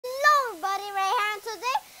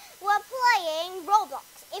we're playing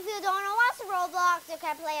Roblox. If you don't know what's Roblox, you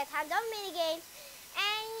can play a tons of mini games,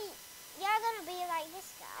 and you're gonna be like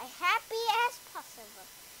this guy, happy as possible.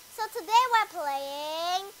 So today we're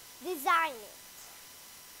playing Design It.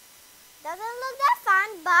 Doesn't look that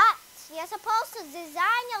fun, but you're supposed to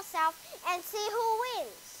design yourself and see who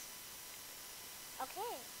wins.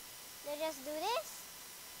 Okay, let's just do this,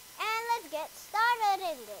 and let's get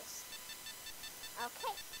started in this.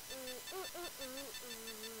 Okay.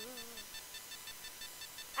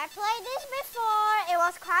 I played this before. It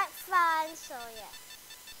was quite fun, so yeah.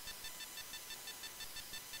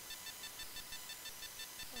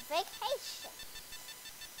 Vacation.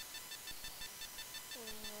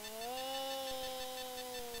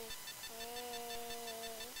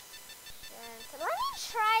 So let me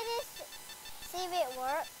try this, see if it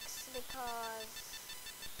works, because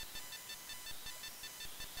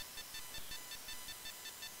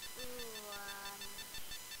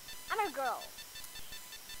I'm a girl.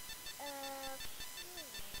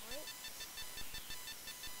 Wait.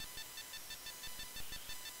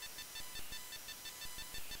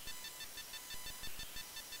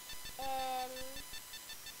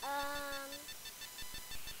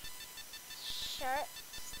 Shirts.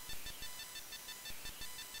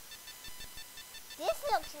 This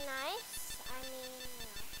looks nice. I mean, you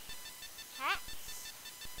know, hats.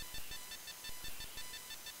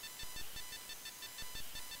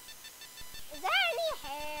 Is there any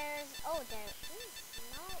hairs? Oh, there is.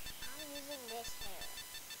 No, I'm using this hair.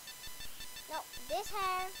 No, this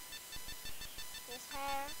hair. This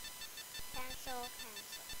hair. Cancel,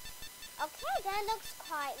 cancel. Okay, that looks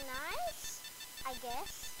quite nice, I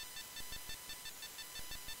guess.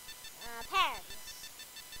 Pants.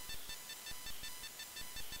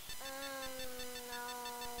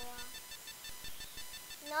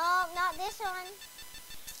 No, not this one.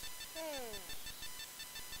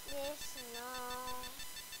 This, no.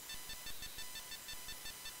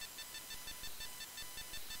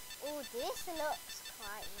 Ooh, this looks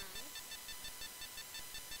quite nice.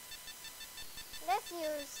 Let's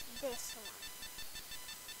use this one.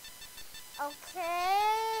 Okay,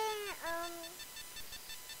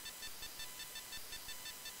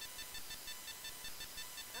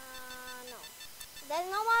 no. There's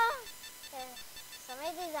no more. There's so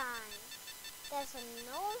many designs. There's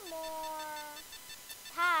no more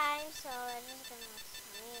time, so we're just gonna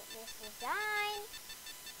submit this design.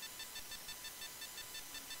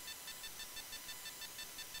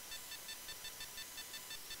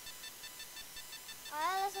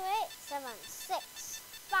 Alright, let's wait. 7, 6,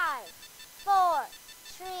 5, 4,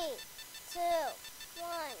 3, 2, 1,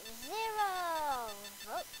 0.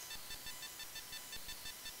 Vote.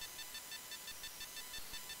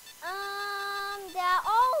 They're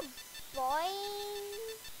all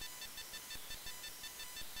boys.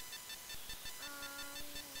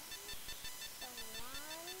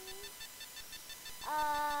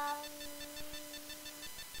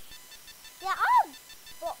 They're all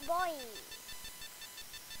boys.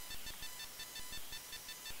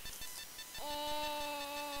 And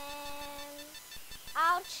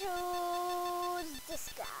I'll choose this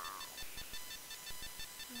guy.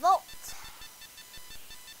 Vote.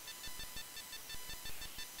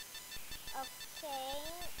 Okay.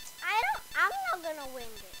 I'm not gonna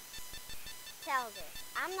win this. Tell this.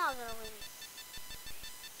 I'm not gonna win this.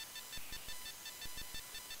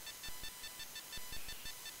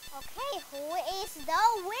 Okay, who is the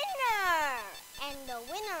winner? And the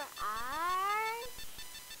winner are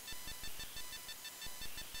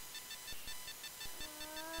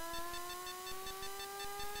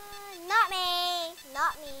not me.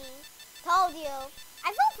 Not me. Told you. I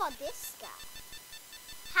vote for this guy.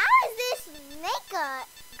 How is this makeup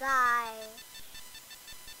guy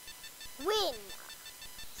win?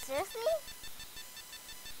 Seriously?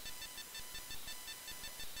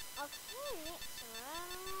 Okay, next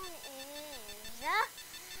one is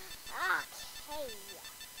okay.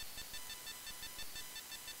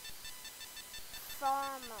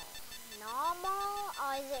 Formal. Normal,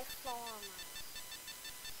 or is it formal?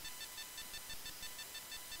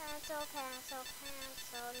 Cancel, cancel,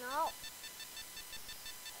 cancel. No.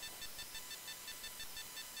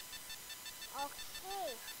 Okay,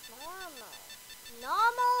 formal.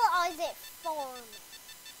 Normal, or is it formal?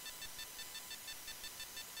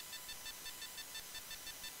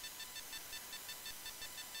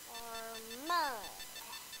 Formal.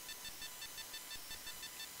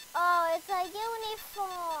 Oh, it's a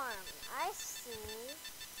uniform. I see.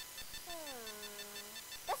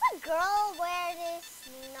 Does a girl wear this?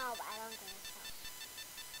 No, I don't think so.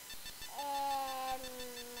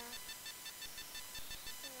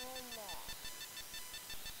 No more.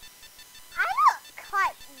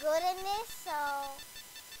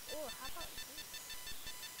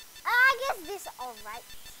 is alright.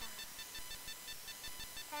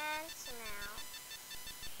 Pants now.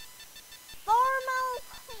 Formal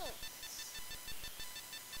pants.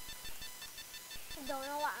 Don't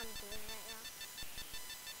know what I'm doing right now.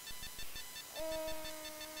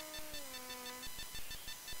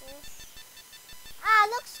 This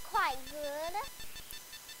looks quite good.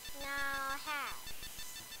 Now hats.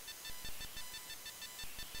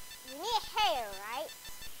 You need hair, right?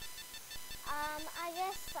 I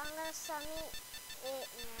guess I'm gonna submit it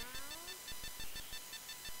now.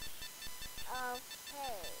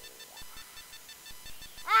 Okay.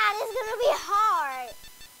 This is gonna be hard.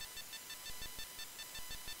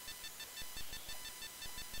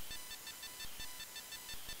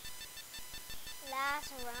 Last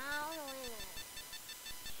round winner.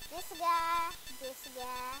 This guy,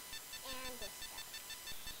 and this guy.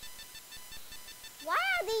 Why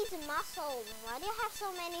are these muscles? Why do you have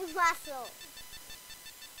so many muscles?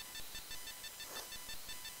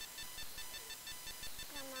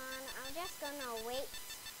 Come on, I'm just gonna wait.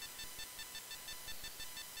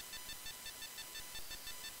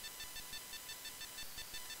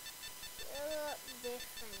 You look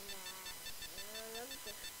different, guys. You look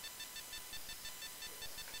different.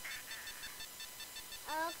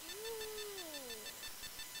 Okay.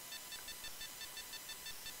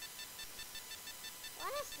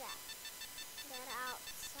 What is that? That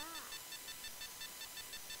outside.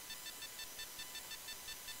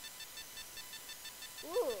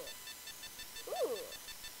 Ooh.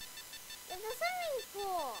 This is something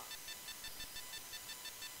cool.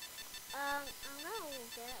 I'm gonna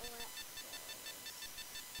get wet.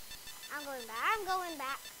 I'm going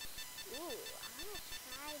back. Ooh, I'm gonna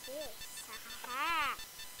try this.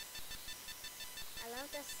 I love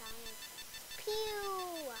the sound effect.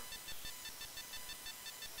 Pew!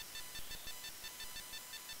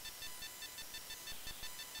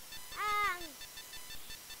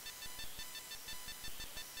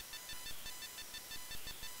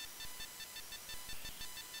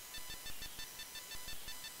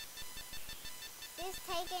 This is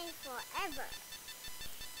taking forever.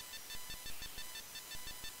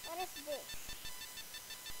 What is this?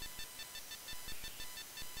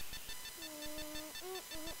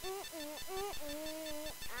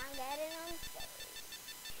 I'm getting on stage.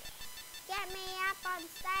 Get me up on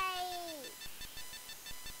stage.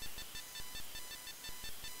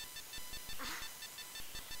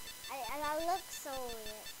 I look so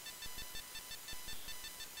weird.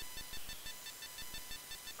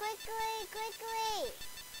 Quickly.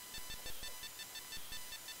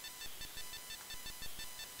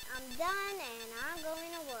 I'm done and I'm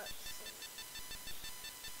going to work soon.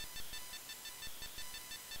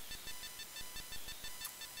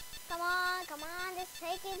 Come on, this is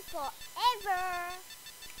taking forever.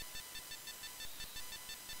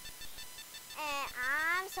 And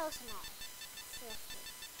I'm so small. Seriously.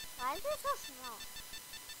 Why is it so small?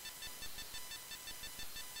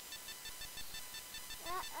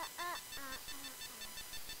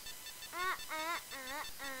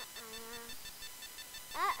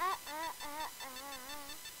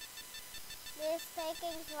 This is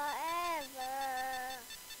taking forever.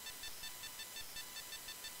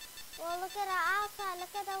 Well, look at the outside.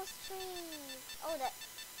 Look at those trees. Oh,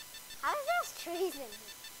 how is those trees in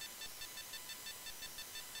here?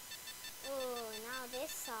 Oh, now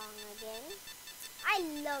this song again. I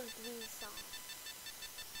love these songs.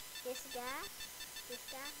 This guy, and this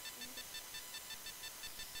guy.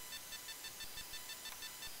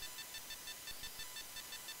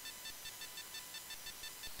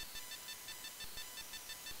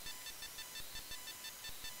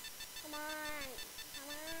 Come on.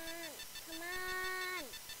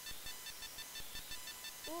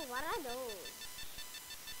 Ooh, what are those?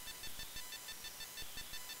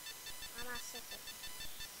 I'm not sick.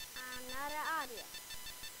 I'm not an audio.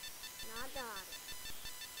 Not the audio.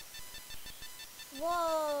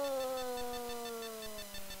 Whoa.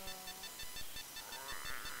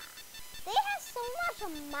 They have so much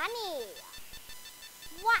money.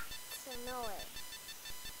 What? No way.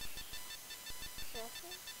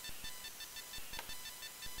 Seriously?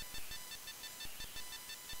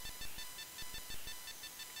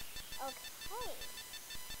 Okay.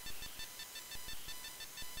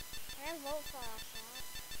 Can I vote for ourselves?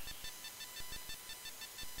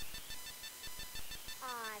 I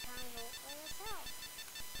can't vote for myself.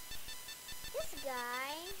 This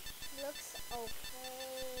guy looks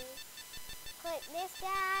okay. Click this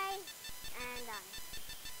guy and done.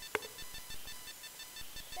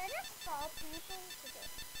 Should I just follow people today?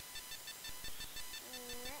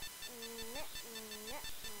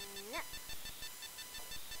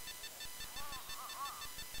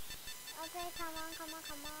 happy. Come on, come on,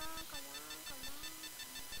 come on, come on, come on.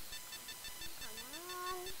 Come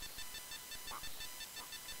on. Back,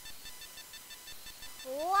 back.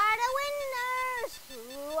 Who are the winners? Who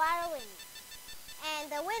are the winners?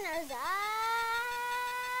 And the winners are...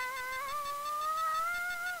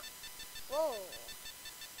 Whoa.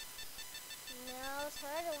 No,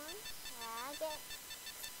 third one. Okay.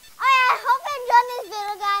 Oh yeah, I hope you enjoyed this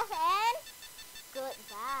video, guys, and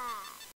goodbye.